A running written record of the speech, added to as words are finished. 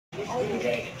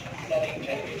drainage, flooding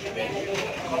can be prevented,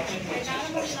 and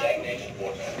consequences of stagnant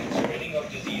water and spreading of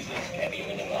diseases can be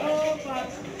minimized.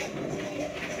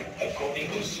 According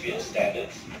to sphere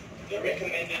standards, the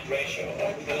recommended ratio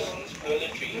of persons per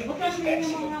latrine is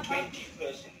maximum 20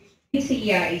 persons.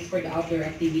 SIA is for the outdoor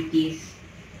activities.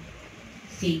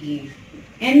 Sige.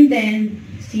 And then,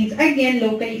 since again,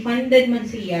 locally funded man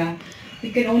siya,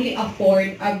 we can only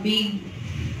afford a big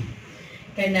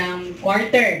kanang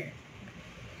quarter.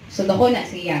 So, dako na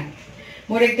siya.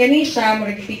 Murag kani siya,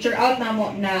 murag picture out na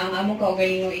mo na ang among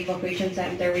kaugalingong evacuation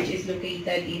center which is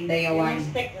located in Dayawan.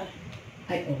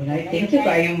 Ay, alright. Thank you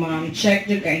kayong ma'am. Check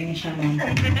nyo kayo niya siya, ma'am.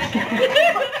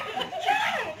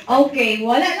 Okay,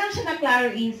 wala lang siya na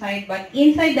klaro inside, but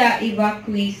inside the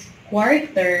evacuees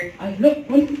quarter, ay, look,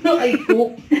 ay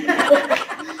po.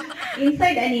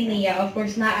 Inside niya, of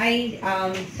course, na ay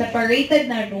separated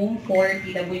na room for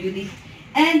PWDs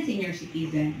and senior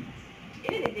citizens.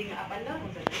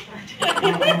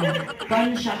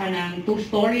 Paano siya ka ng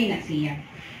two-story na siya.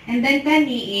 And then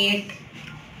kani is,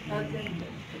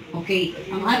 okay,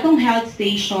 ang atong health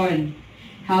station,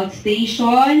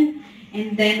 and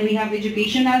then we have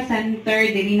educational center,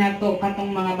 dili na to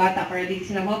katong mga bata para dili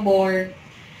sila mabore.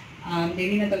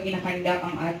 Dili na to ginakandak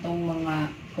ang atong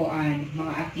mga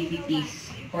mga activities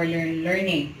for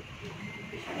learning.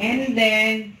 And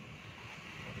then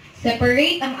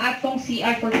separate ang atong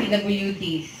CR for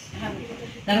PWDs.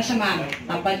 Tara siya ma'am,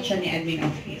 tapat siya ni admin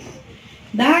office.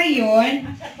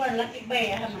 Dayon,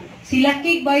 si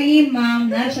Lucky Bay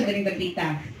ma'am, na siya galing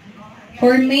dapita.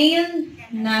 For male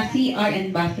na CR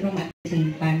and bathroom at the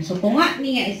same time. So kung nga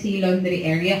niya is si laundry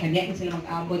area, kanya kung sila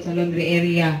mag-abot sa laundry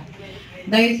area.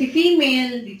 Dahil si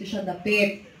female, dito siya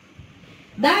dapit.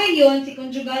 Dahil si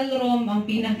conjugal room ang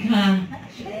pinaka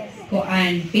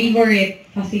favorite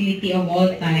facility of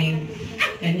all time.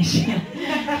 Kanya siya.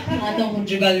 Ang atong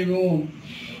conjugal room.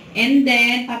 And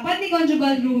then, tapat ni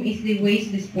conjugal room is the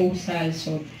waste disposal.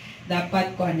 So,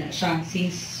 dapat ko na siya.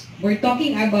 Since we're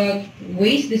talking about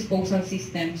waste disposal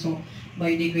system, so,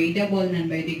 biodegradable,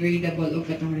 non-biodegradable, o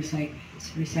katong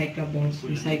recyclables.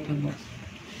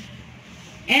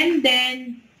 And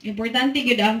then, importante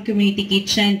yun ang community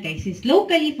kitchen. Kaya since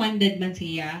locally funded man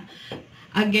siya,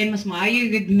 again, mas maayo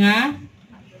yun nga,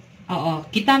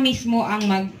 kita mismo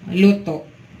ang magluto.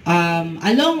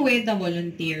 Along with the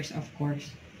volunteers, of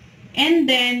course. And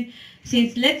then,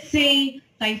 since let's say,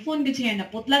 typhoon din siya,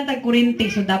 naputlan tag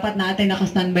kuryente, so dapat natin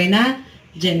naka-standby na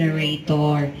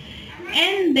generator.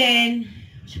 And then,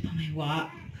 siya pa may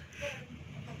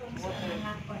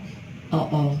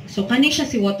so kani siya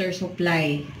si water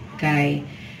supply. Kay,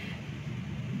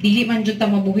 dili man dyan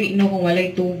ta mabuhi, no, kung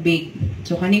walay tubig.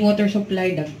 So, kaning water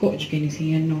supply, dagko, gini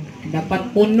siya, no.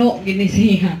 Dapat puno, gini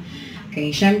siya.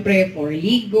 Okay, syempre, for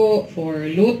ligo, for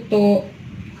luto,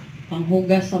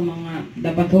 panghugas sa mga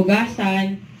dapat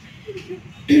hugasan.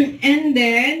 And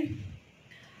then,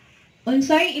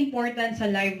 unsay important sa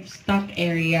livestock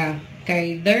area.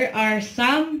 Kay, there are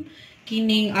some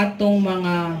kining atong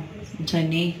mga,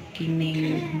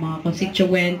 kining mga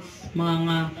constituents,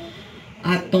 mga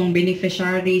atong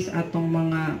beneficiaries, atong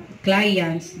mga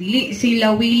clients, dili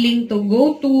sila willing to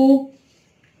go to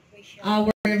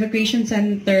our evacuation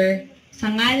center sa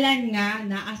ngalan nga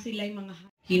naa sila mga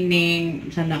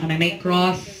kining sana ka na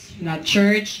cross na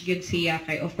church gud siya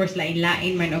kay of course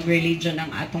lain-lain man of religion ang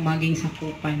atong maging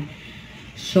sakupan.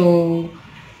 So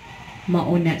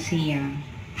mauna siya.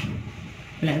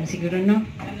 Wala na siguro, no?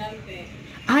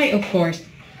 Ay, of course.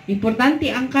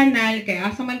 Importante ang kanal, kaya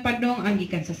asa man pa dong ang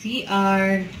gikan sa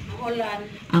CR,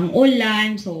 ang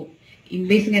ulan. So,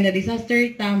 imbes nga na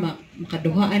disaster tama,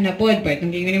 makaduhaan na pod. Pero itong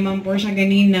ganyan naman po siya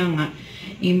ganina nga,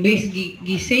 imbes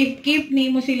gi-safe keep ni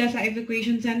mo sila sa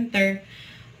evacuation center,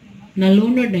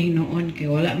 nalunod na hinoon kay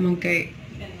wala man kay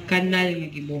kanal nga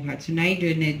gibuhat. So, na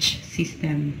drainage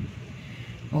system.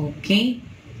 Okay?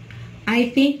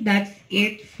 I think that's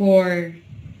it for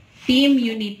Team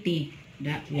Unity.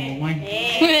 That one.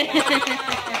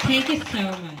 Thank you so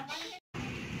much.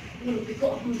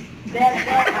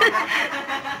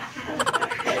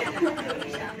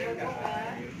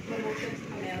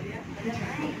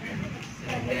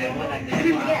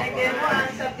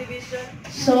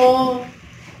 So,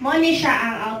 mo ni siya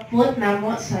ang output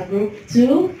namo sa group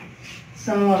 2.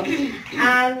 So,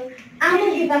 ang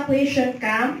among evacuation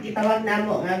camp, gitawag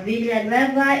namo nga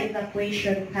Villanueva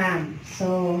Evacuation Camp.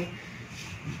 So,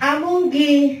 among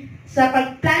sa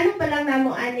pagplano pa lang namo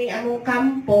ani among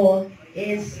kampo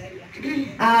is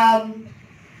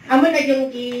amo na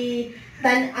yung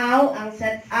tan-aw ang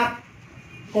setup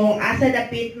kung asa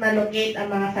dapit malocate ang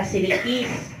mga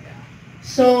facilities.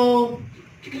 So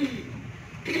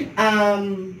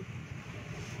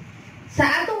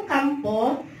sa atong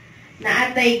kampo na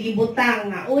atay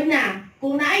gibutang nga una,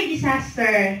 kung naay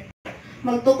disaster,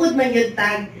 magtukod man yun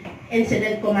tag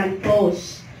incident command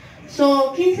post.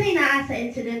 So, kinsay naa sa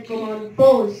incident command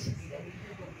post?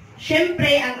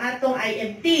 Siyempre, ang atong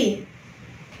IMT.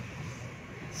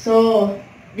 So,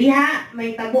 diha,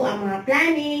 may tabo ang mga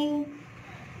planning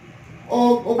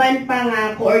o uban pa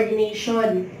nga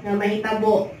coordination na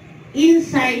mahitabo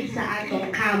inside sa atong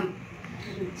camp.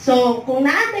 So, kung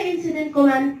naatay incident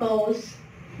command post,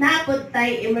 naapod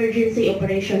tay emergency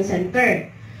operation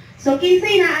center. So,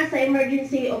 kinsay naa sa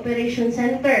emergency operation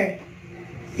center?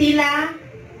 Sila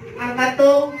ang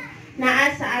katong naa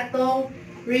sa atong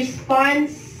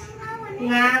response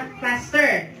nga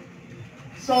cluster.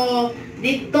 So,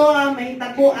 dito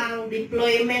mahitabo ang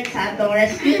deployment sa atong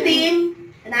rescue team.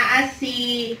 Naa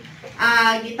si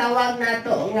gitawag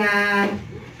nato nga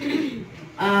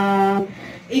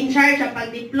in charge sa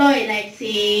pag-deploy, like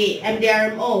si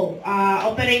MDRMO,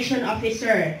 operation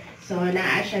officer. So,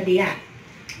 naa siya diya.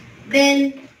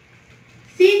 Then,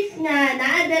 since nga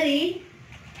naadari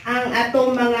ang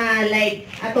atong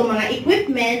mga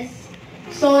equipments,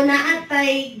 so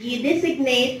naatay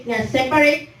gi-designate nga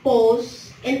separate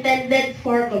post intended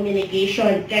for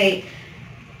communication. Kay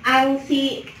ang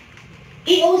si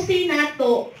EOC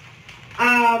nato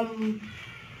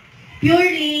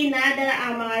purely nadala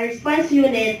ang mga response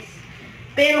units,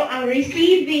 pero ang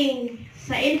receiving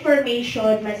sa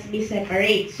information must be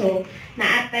separate. So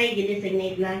naatay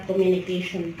gi-designate na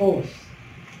communication post.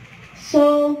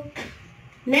 So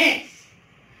next,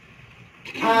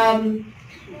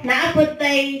 naapod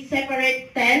tay separate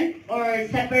tent or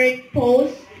separate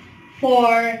post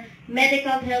for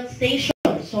medical health station.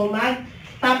 So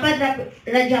magpapad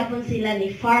radyapon sila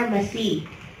ni pharmacy.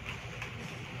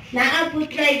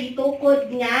 Naapod tay gitukod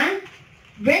nga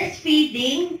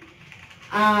breastfeeding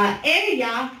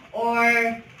area, or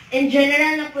in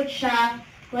general na po siya,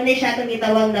 kung siya itong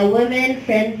itawag na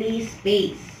women-friendly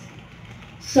space.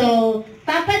 So,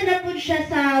 tapad na po siya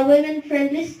sa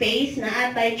women-friendly space na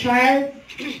atay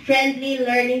child-friendly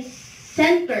learning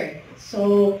center.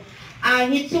 So,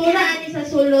 ang hitsura ani sa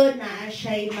sulod na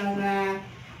siya mga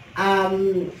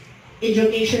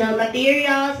educational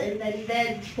materials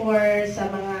intended for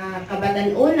sa mga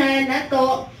kabatan-unan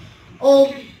nato, o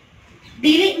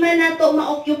dili man nato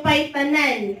ma-occupy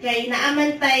tanan kay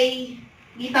naaman tay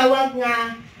gitawag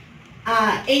nga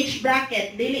age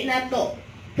bracket, dili nato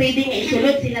pwede nga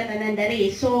isulod sila tanan dari.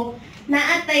 So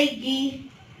naatay gi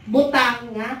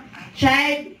butang nga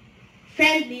child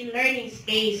friendly learning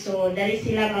space. So dari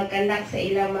sila mag-conduct sa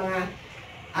ilang mga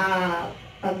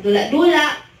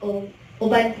pagdula-dula o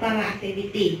uban pa nga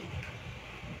activity.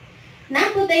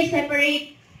 Nato tay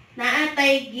separate,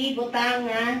 naatay gi butang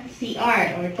nga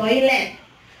CR or toilet.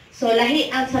 So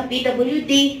lahi ang sa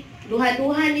PWD,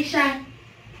 duha-duha ni siya.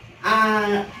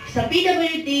 Sa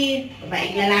PWD,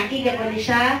 babaeng lalaki gapon ni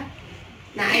siya.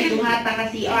 Naay duha ta ka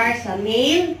CR sa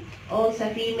male o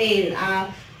sa female.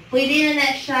 Pwede na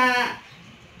siya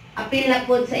apil na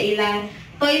po sa ilang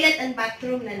toilet and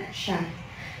bathroom na siya.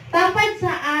 Tapad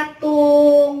sa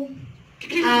atong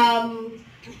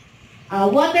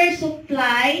water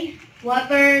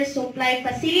supply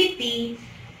facility,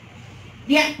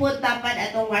 diya po tapad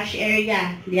atong wash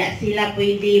area. Diya sila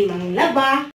pwede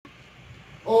manglaba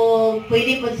o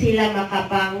pwede po sila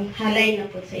makapanghalay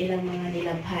na po sa ilang mga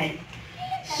nilabhan.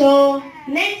 So,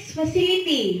 next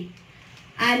facility,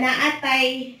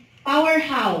 naatay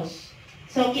powerhouse.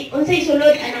 So, unsay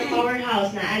sulod anang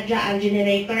powerhouse na adya ang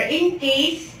generator in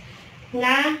case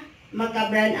nga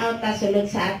magka-brownout out ta sulod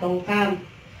sa atong camp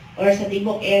or sa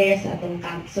tibok area sa atong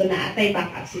camp. So, naatay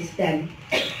backup system.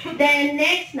 Then,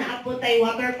 next, naapotay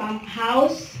water pump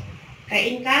house.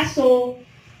 Kay in kaso,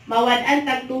 mawad-an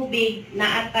tag tubig,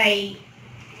 naatay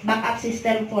backup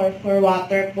system for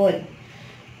water pod.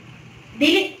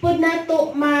 Dili pod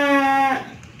nato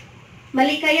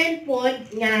malikayan pod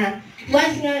nga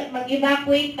once nga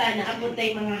mag-evacuate ta,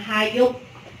 naapotay mga hayop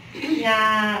nga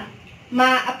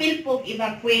ma-apil po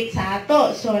evacuate sa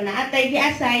ato. So, naatay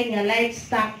di-assign nga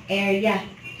livestock area.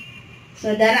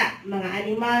 So, dara, mga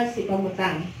animals,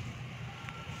 ipamutang.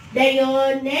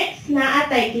 Dayon, next,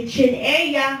 naatay kitchen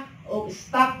area o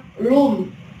stock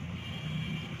room.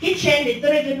 Kitchen, dito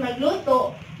rin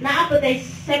magluto, naapotay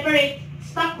separate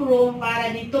stock room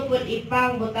para dito po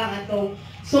ipang butang atong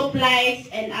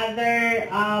supplies and other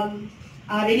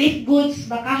relief goods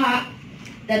bakaha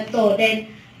dato. Then,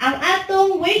 ang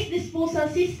atong waste disposal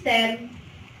system,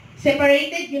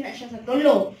 separated yun na siya sa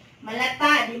tulo.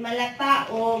 Malata, di malata,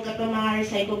 o katong mga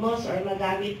recyclables or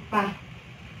magamit pa.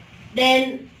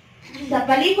 Then, sa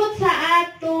palibot sa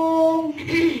atong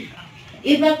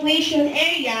evacuation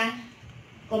area,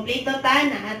 kompleto ta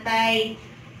na atay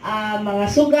mga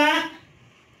suga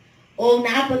o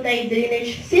naapot ay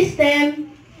drainage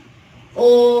system o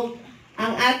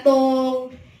ang atong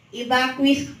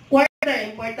evacuees quarter,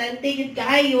 importante yun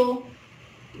kaayo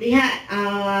diha,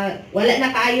 wala na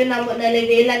kaayo na mo na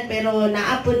levelan pero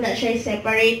naapod na siya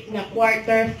separate nga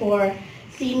quarter for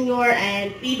senior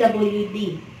and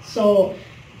PWD. So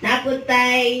naapod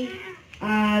tay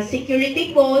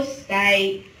security post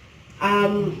kay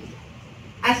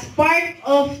as part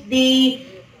of the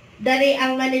dari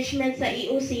ang management sa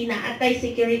EOC na atay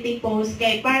security post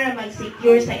kay para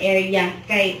mag-secure sa area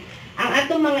kay ang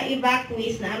atong mga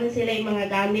evacuees na aman sila yung mga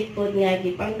gamit po nga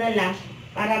gipangdala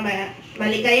para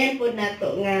malikayan po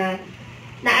nato nga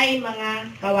naay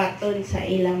mga kawaton sa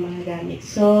ilang mga gamit.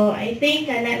 So I think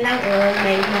kana lang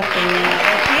may hapon.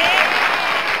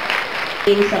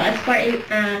 Okay. So as for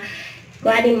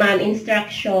kuha ni ma'am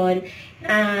instruction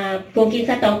kung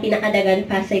kinsa tong pinakadagan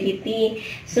facility.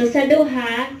 So sa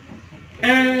duha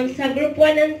sa group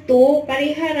 1 and 2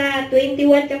 parihara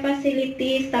 21 ka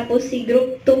facilities tapos si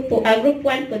group 2 po group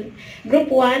 1 po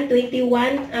group 1 21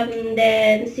 and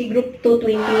then si group 2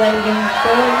 21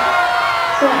 gihapon.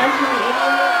 So as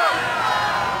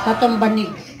Sa tong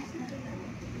banig.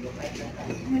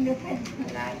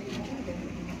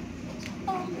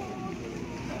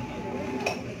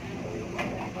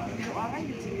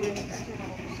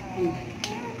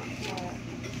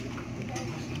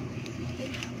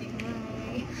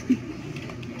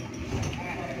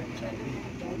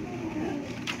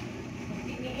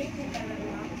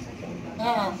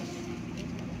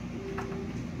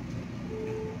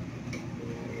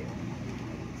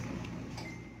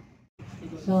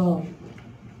 So,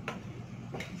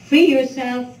 free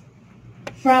yourself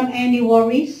from any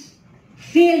worries.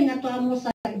 Feel nga to mo sa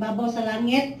ibabaw sa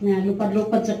langit, na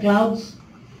lupad-lupad sa clouds.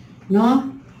 No?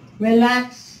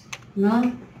 Relax. No?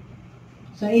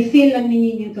 So, i-feel lang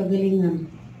ninyo yung kagalingan.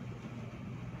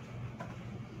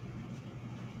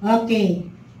 Okay.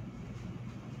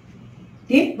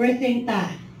 Deep breathing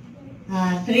ta.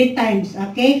 3 times.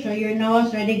 Okay? So, your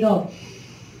nose, ready, go.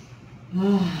 1,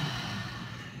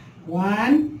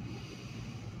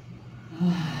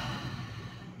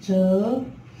 2,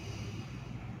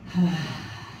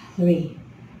 3.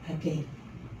 Okay.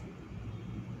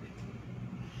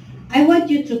 I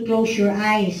want you to close your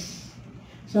eyes.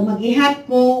 So mag-ihap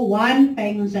ko 1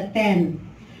 paingon sa 10.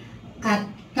 At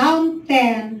count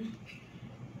 10,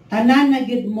 tanan na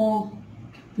gyud mo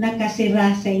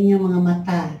nakasira sa inyong mga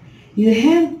mata. You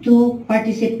have to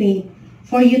participate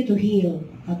for you to heal.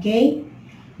 Okay?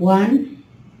 1,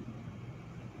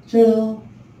 2,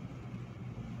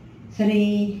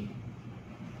 3,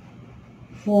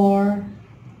 4,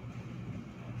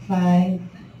 5,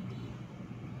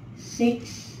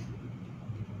 6,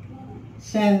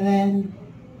 7,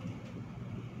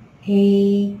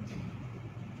 8,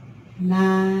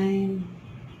 9,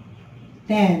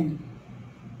 10.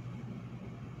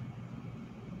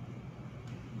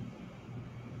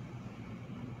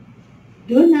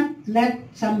 Do not let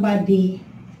somebody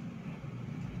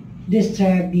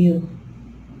disturb you.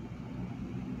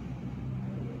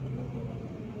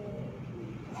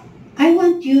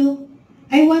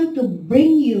 I want to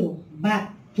bring you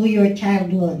back to your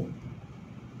childhood.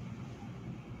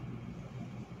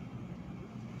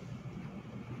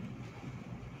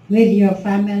 With your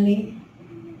family,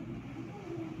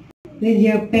 with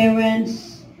your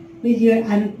parents, with your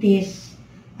aunties,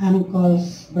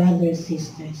 uncles, brothers,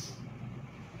 sisters,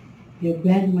 your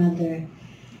grandmother,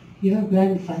 your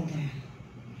grandfather,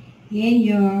 in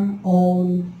your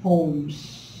own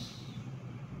homes.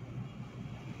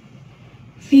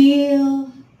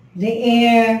 Feel the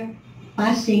air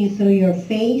passing through your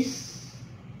face.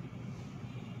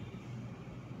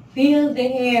 Feel the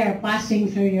air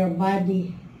passing through your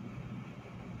body.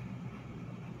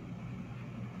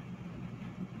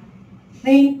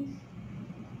 Think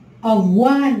of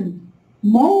one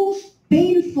most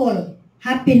painful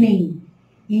happening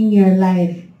in your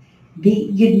life.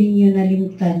 Di yun ninyo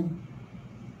nalimtan.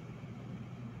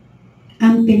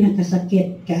 Ang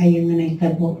pinakasakit kaayo nga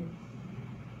naitabo.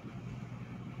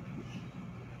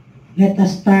 Let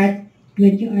us start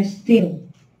when you are still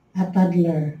a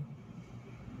toddler.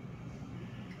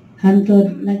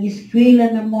 Hantod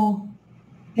nag-eskwela na mo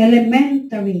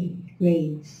elementary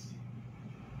grades.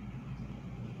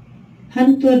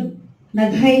 Hantod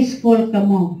nag-high school ka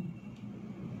mo.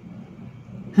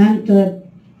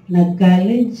 Hantod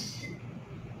nag-college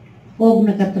o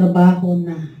nakatrabaho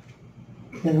na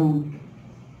karon.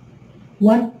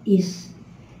 What is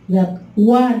that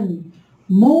one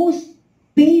most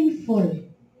painful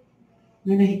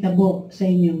nga nahitabo sa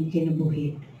inyong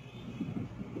kinabuhi.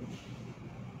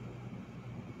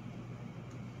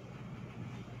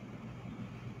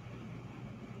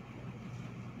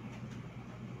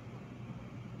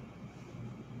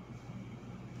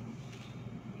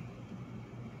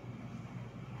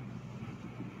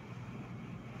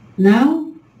 Now,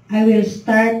 I will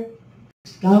start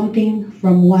counting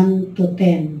from 1 to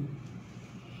 10.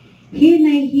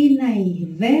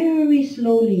 Hinay-hinay, very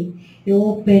slowly,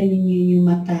 i-open ninyo yung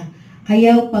mata.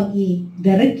 Ayaw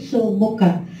pag-i-diretso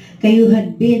buka. Kayo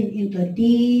had been into a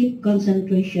deep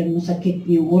concentration, masakit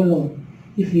yung ulo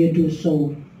if you do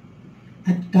so.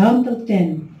 At count of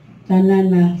 10, tanan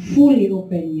na fully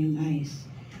open yung eyes.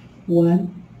 1,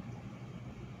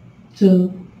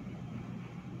 2,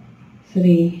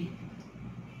 3,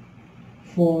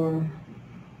 4,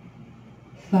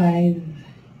 5,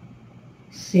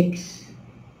 6,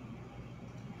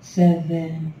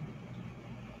 7,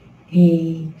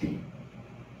 8,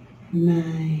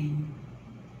 9,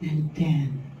 and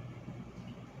 10.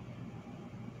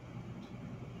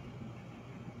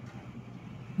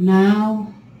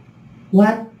 Now,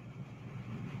 what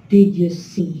did you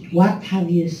see? What have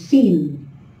you seen?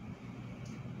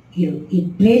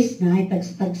 Please na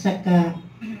itagsa ka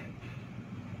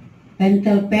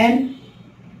pentel pen.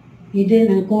 Idin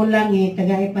ang kulang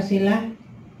tagay pa sila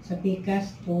sa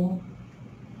pikas. 2,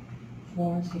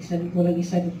 4, 6, 7 kulang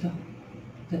isa dito.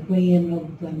 Kakuyan og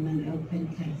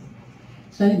pentel.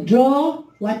 So draw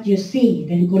what you see.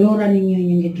 Then koloran ninyo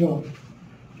yung i-draw.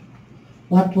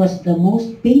 What was the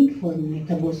most painful na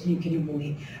itabos niyo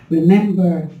kinabuhi?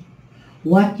 Remember,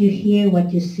 what you hear,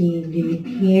 what you see, leave it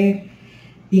here,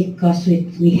 because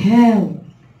we have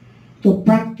to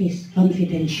practice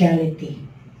confidentiality.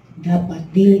 Dapat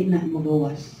dili na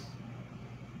magawas.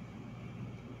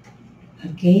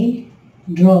 Okay?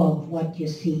 Draw what you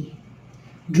see.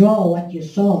 Draw what you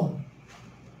saw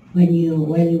while you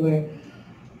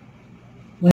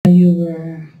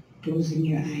were closing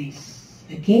your eyes.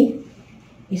 Okay?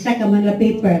 Isa ka man la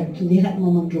paper, hindi na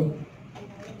mo mag-draw.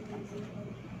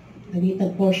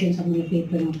 Nagitag portion sa mga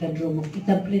paper ng ka-draw mo.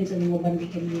 Itablin sa mga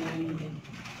bandikan mo yan din.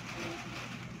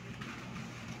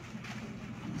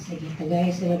 Sige,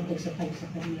 tagay sila sa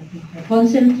kanila paper.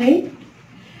 Concentrate.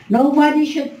 Nobody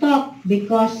should talk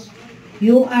because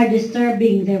you are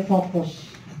disturbing their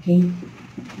focus. Okay?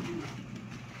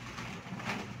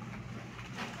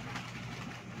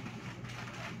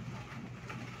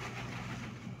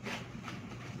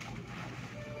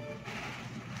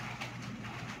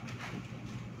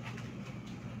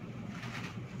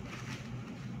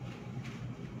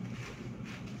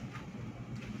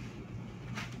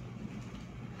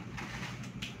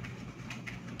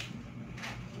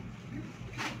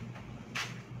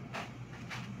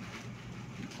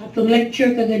 Atong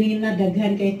lecture kaganina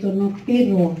daghan kay tuno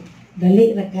pero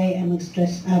dali ra kay ang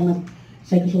mag-stress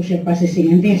psychosocial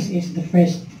processing, and this is the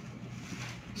first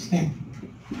step.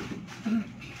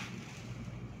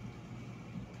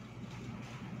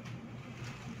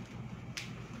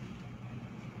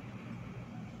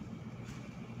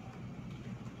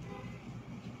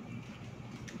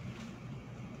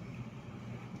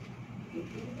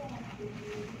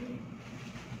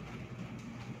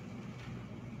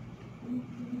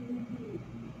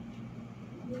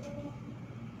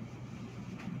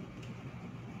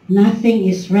 Nothing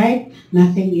is right,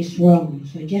 nothing is wrong.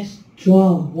 So just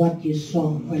draw what you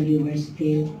saw while you were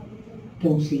still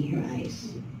closing your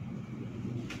eyes.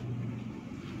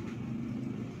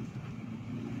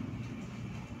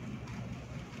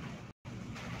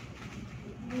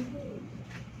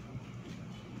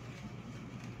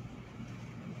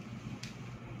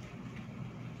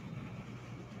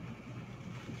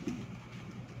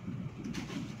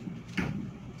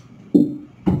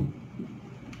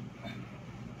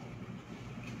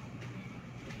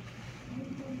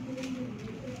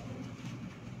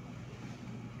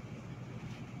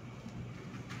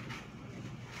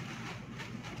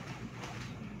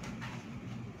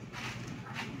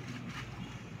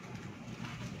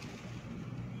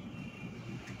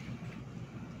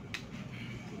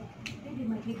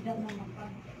 Higda na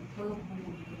magpapulog mo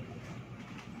na.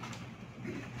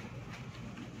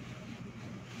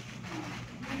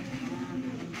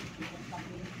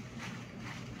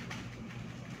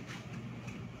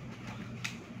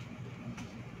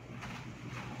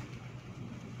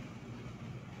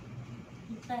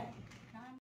 Isa.